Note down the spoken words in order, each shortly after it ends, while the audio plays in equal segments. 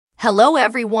Hello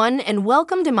everyone and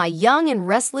welcome to my Young and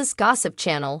Restless Gossip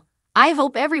channel. I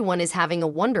hope everyone is having a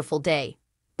wonderful day.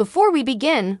 Before we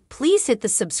begin, please hit the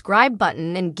subscribe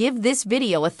button and give this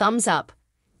video a thumbs up.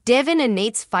 Devon and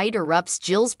Nate's fight erupts.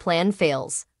 Jill's plan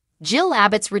fails. Jill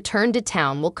Abbott's return to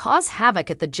town will cause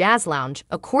havoc at the Jazz Lounge,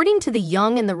 according to the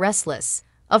Young and the Restless.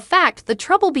 In fact, the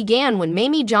trouble began when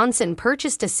Mamie Johnson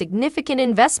purchased a significant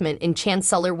investment in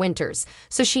Chancellor Winters,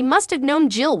 so she must have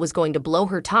known Jill was going to blow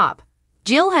her top.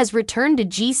 Jill has returned to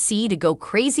GC to go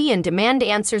crazy and demand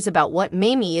answers about what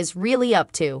Mamie is really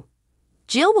up to.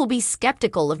 Jill will be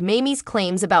skeptical of Mamie's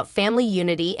claims about family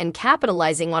unity and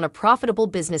capitalizing on a profitable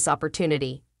business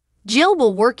opportunity. Jill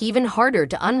will work even harder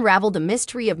to unravel the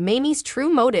mystery of Mamie's true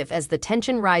motive as the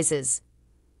tension rises.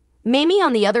 Mamie,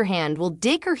 on the other hand, will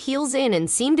dig her heels in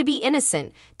and seem to be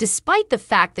innocent, despite the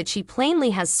fact that she plainly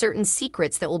has certain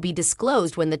secrets that will be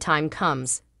disclosed when the time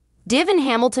comes. Devon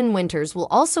Hamilton Winters will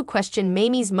also question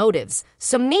Mamie's motives,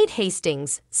 so Nate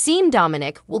Hastings, Sean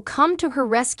Dominic, will come to her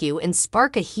rescue and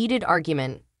spark a heated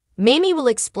argument. Mamie will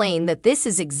explain that this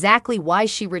is exactly why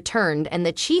she returned and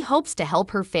that she hopes to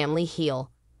help her family heal.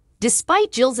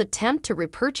 Despite Jill's attempt to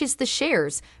repurchase the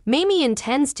shares, Mamie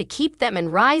intends to keep them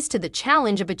and rise to the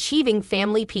challenge of achieving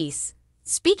family peace.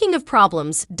 Speaking of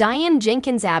problems, Diane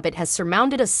Jenkins Abbott has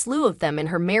surmounted a slew of them in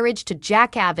her marriage to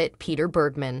Jack Abbott, Peter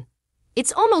Bergman.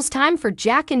 It's almost time for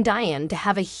Jack and Diane to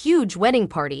have a huge wedding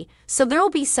party, so there'll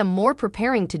be some more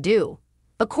preparing to do.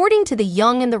 According to the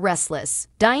Young and the Restless,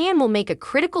 Diane will make a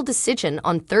critical decision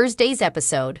on Thursday's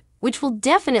episode, which will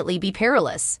definitely be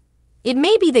perilous. It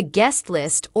may be the guest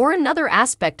list or another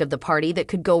aspect of the party that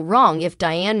could go wrong if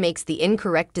Diane makes the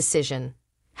incorrect decision.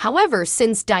 However,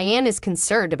 since Diane is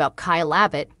concerned about Kyle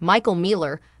Abbott, Michael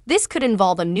Mealer, this could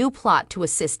involve a new plot to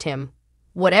assist him.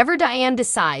 Whatever Diane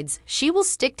decides, she will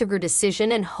stick to her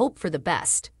decision and hope for the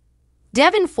best.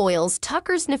 Devon foils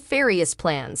Tucker's nefarious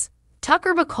plans.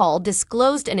 Tucker McCall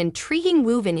disclosed an intriguing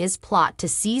move in his plot to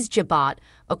seize Jabot,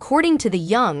 according to the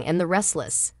Young and the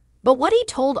Restless. But what he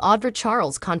told Audra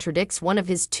Charles contradicts one of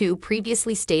his two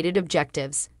previously stated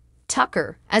objectives.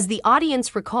 Tucker, as the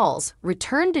audience recalls,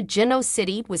 returned to Geno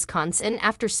City, Wisconsin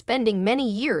after spending many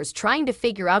years trying to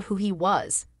figure out who he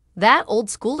was. That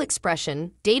old-school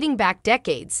expression, dating back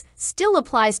decades, still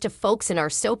applies to folks in our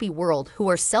soapy world who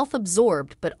are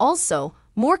self-absorbed but also,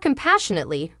 more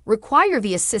compassionately, require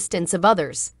the assistance of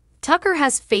others. Tucker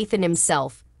has faith in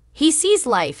himself. He sees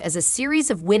life as a series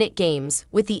of win-it games,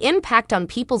 with the impact on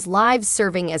people's lives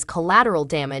serving as collateral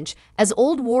damage, as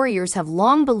old warriors have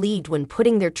long believed when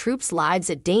putting their troops' lives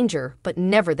at danger, but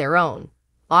never their own.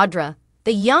 Audra,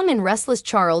 the Young and Restless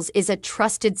Charles, is a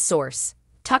trusted source.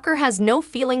 Tucker has no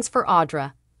feelings for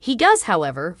Audra. He does,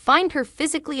 however, find her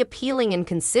physically appealing and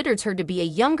considers her to be a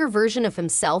younger version of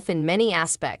himself in many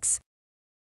aspects.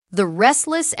 The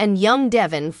Restless and young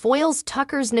Devon foils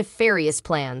Tucker's nefarious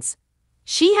plans.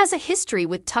 She has a history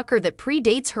with Tucker that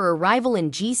predates her arrival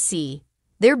in GC.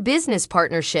 Their business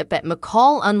partnership at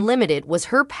McCall Unlimited was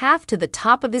her path to the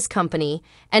top of his company,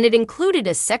 and it included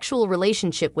a sexual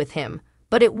relationship with him,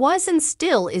 but it was and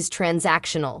still is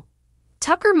transactional.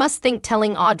 Tucker must think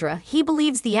telling Audra he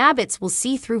believes the Abbotts will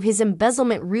see through his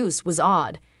embezzlement ruse was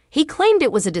odd. He claimed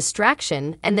it was a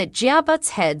distraction and that Jabot's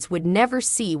heads would never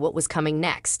see what was coming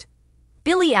next.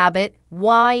 Billy Abbott,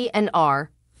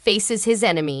 Y&R, faces his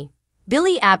enemy.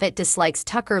 Billy Abbott dislikes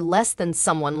Tucker less than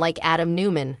someone like Adam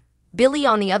Newman. Billy,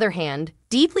 on the other hand,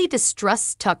 deeply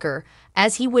distrusts Tucker,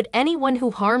 as he would anyone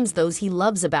who harms those he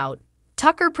loves about.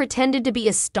 Tucker pretended to be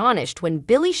astonished when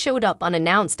Billy showed up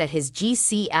unannounced at his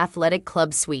GC Athletic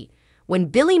Club suite. When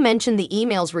Billy mentioned the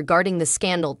emails regarding the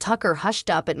scandal, Tucker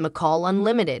hushed up at McCall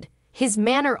Unlimited. His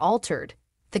manner altered.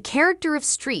 The character of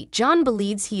Street John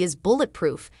believes he is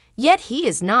bulletproof, yet he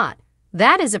is not.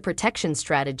 That is a protection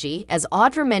strategy, as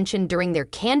Audra mentioned during their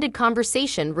candid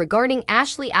conversation regarding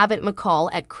Ashley Abbott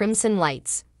McCall at Crimson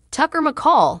Lights. Tucker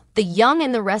McCall, the Young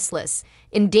and the Restless,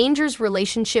 endangers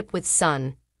relationship with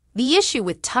Son. The issue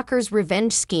with Tucker's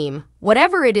revenge scheme,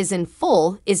 whatever it is in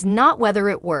full, is not whether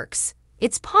it works.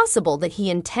 It's possible that he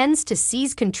intends to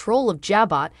seize control of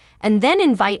Jabot and then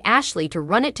invite Ashley to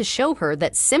run it to show her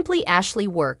that simply Ashley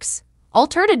works.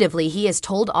 Alternatively, he has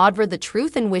told Audra the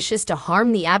truth and wishes to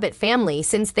harm the Abbott family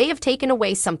since they have taken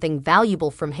away something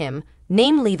valuable from him,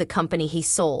 namely the company he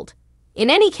sold. In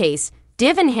any case,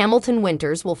 Devon Hamilton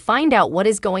Winters will find out what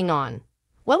is going on.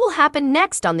 What will happen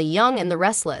next on The Young and the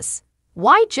Restless?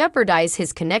 Why jeopardize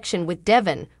his connection with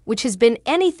Devon, which has been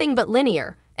anything but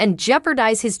linear, and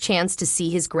jeopardize his chance to see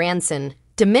his grandson,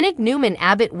 Dominic Newman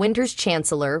Abbott Winters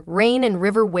Chancellor, Rain and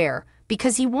River Ware,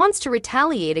 because he wants to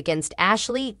retaliate against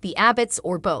Ashley, the Abbotts,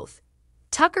 or both?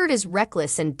 Tucker is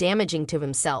reckless and damaging to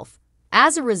himself.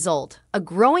 As a result, a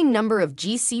growing number of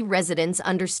GC residents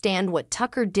understand what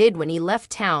Tucker did when he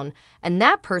left town, and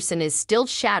that person is still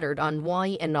shattered on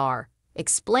Y&R.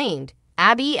 Explained,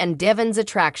 Abby and Devon's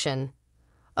attraction.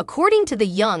 According to the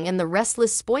Young and the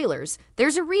Restless spoilers,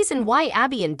 there's a reason why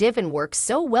Abby and Devon work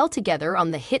so well together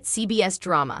on the hit CBS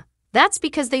drama. That's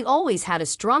because they always had a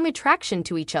strong attraction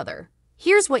to each other.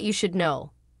 Here's what you should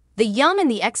know. The Young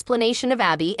and the explanation of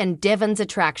Abby and Devon's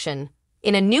attraction.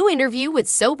 In a new interview with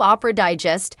Soap Opera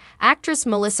Digest, actress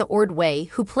Melissa Ordway,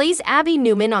 who plays Abby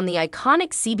Newman on the iconic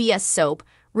CBS soap,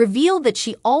 revealed that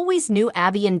she always knew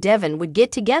Abby and Devon would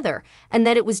get together and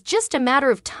that it was just a matter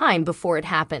of time before it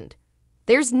happened.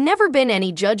 There's never been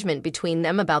any judgment between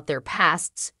them about their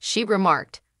pasts, she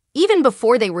remarked. Even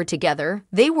before they were together,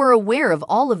 they were aware of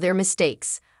all of their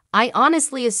mistakes. I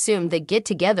honestly assumed they'd get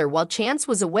together while Chance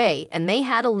was away and they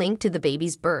had a link to the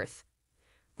baby's birth.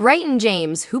 Bryton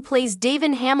James, who plays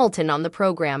Devon Hamilton on the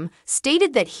program,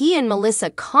 stated that he and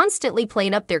Melissa constantly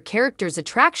played up their characters'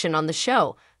 attraction on the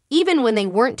show, even when they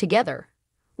weren't together.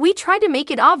 We tried to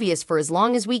make it obvious for as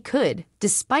long as we could,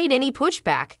 despite any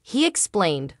pushback, he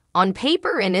explained. On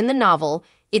paper and in the novel,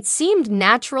 it seemed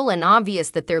natural and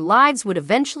obvious that their lives would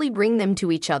eventually bring them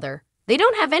to each other. They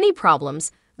don't have any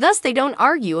problems, thus they don't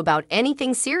argue about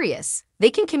anything serious. They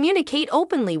can communicate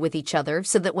openly with each other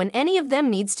so that when any of them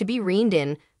needs to be reined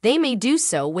in, they may do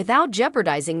so without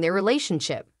jeopardizing their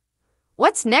relationship.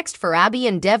 What's next for Abby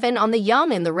and Devon on The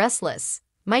Young and the Restless?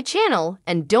 My channel,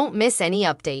 and don't miss any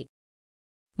update.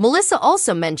 Melissa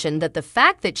also mentioned that the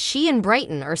fact that she and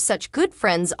Bryton are such good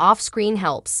friends off-screen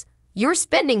helps. You're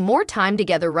spending more time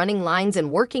together running lines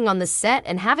and working on the set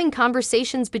and having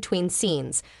conversations between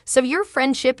scenes, so your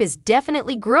friendship is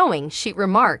definitely growing, she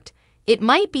remarked. It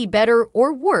might be better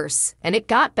or worse, and it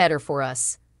got better for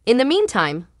us. In the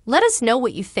meantime, let us know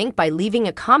what you think by leaving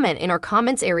a comment in our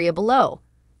comments area below.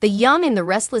 The Young and the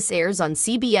Restless airs on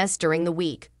CBS during the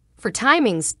week. For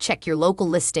timings, check your local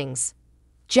listings.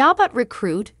 Jabot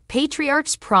Recruit,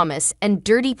 Patriarch's Promise, and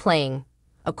Dirty Playing.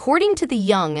 According to The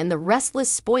Young and the Restless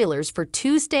spoilers for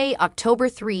Tuesday, October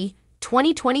 3,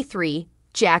 2023,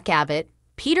 Jack Abbott,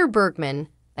 Peter Bergman,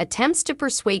 attempts to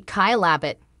persuade Kyle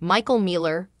Abbott, Michael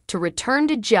Mueller, to return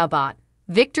to Jabot,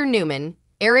 Victor Newman,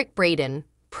 Eric Braeden,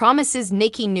 promises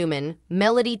Nikki Newman,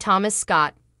 Melody Thomas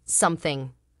Scott,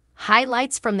 something.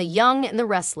 Highlights from The Young and the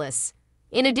Restless.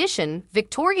 In addition,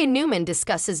 Victoria Newman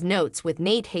discusses notes with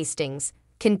Nate Hastings.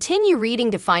 Continue reading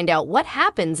to find out what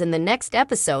happens in the next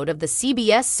episode of the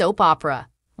CBS soap opera.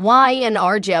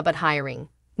 Y&R Jabot hiring.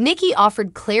 Nikki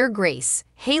offered Claire Grace,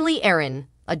 Haley Aaron,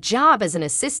 a job as an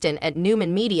assistant at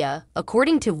Newman Media,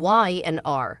 according to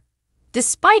Y&R.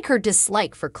 Despite her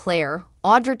dislike for Claire,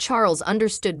 Audra Charles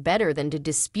understood better than to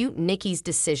dispute Nikki's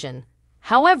decision.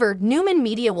 However, Newman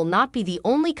Media will not be the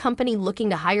only company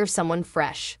looking to hire someone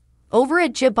fresh. Over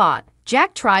at Jabot,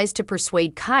 Jack tries to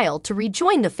persuade Kyle to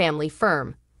rejoin the family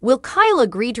firm. Will Kyle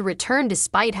agree to return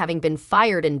despite having been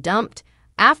fired and dumped?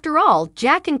 After all,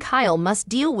 Jack and Kyle must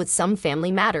deal with some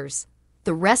family matters.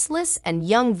 The Restless and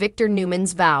young Victor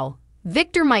Newman's vow.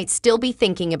 Victor might still be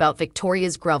thinking about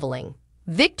Victoria's groveling.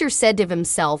 Victor said to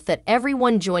himself that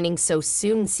everyone joining so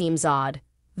soon seems odd.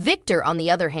 Victor, on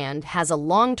the other hand, has a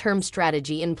long-term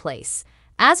strategy in place.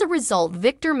 As a result,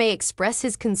 Victor may express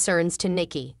his concerns to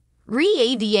Nikki.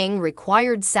 Re-ADing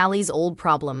required Sally's old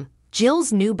problem,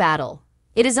 Jill's new battle.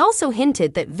 It is also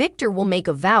hinted that Victor will make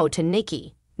a vow to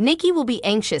Nikki. Nikki will be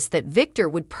anxious that Victor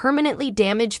would permanently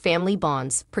damage family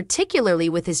bonds, particularly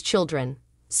with his children.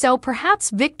 So perhaps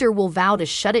Victor will vow to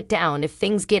shut it down if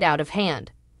things get out of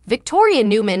hand. Victoria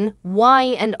Newman,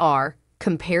 Y&R,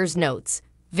 compares notes.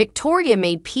 Victoria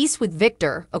made peace with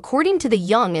Victor, according to The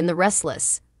Young and the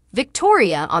Restless.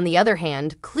 Victoria, on the other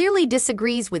hand, clearly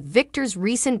disagrees with Victor's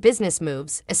recent business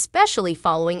moves, especially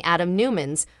following Adam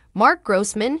Newman's, Mark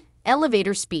Grossman,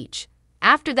 elevator speech.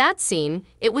 After that scene,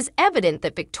 it was evident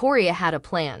that Victoria had a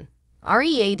plan.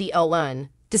 READON.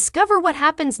 Discover what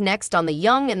happens next on The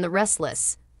Young and the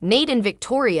Restless. Nate and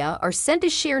Victoria are sent to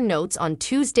share notes on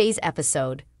Tuesday's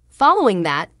episode. Following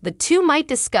that, the two might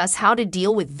discuss how to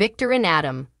deal with Victor and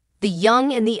Adam, the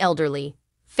young and the elderly.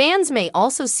 Fans may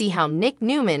also see how Nick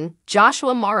Newman,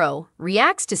 Joshua Morrow,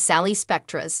 reacts to Sally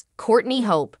Spectra's Courtney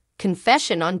Hope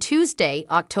confession on Tuesday,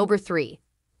 October 3.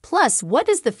 Plus, what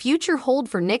does the future hold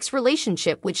for Nick's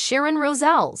relationship with Sharon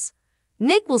Rosales?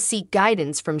 Nick will seek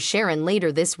guidance from Sharon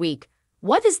later this week.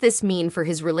 What does this mean for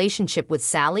his relationship with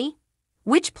Sally?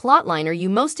 Which plotline are you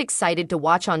most excited to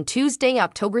watch on Tuesday,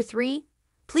 October 3?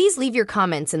 Please leave your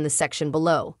comments in the section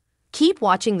below. Keep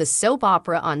watching the soap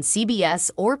opera on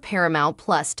CBS or Paramount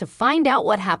Plus to find out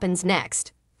what happens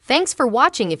next. Thanks for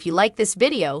watching if you like this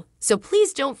video, so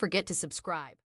please don't forget to subscribe.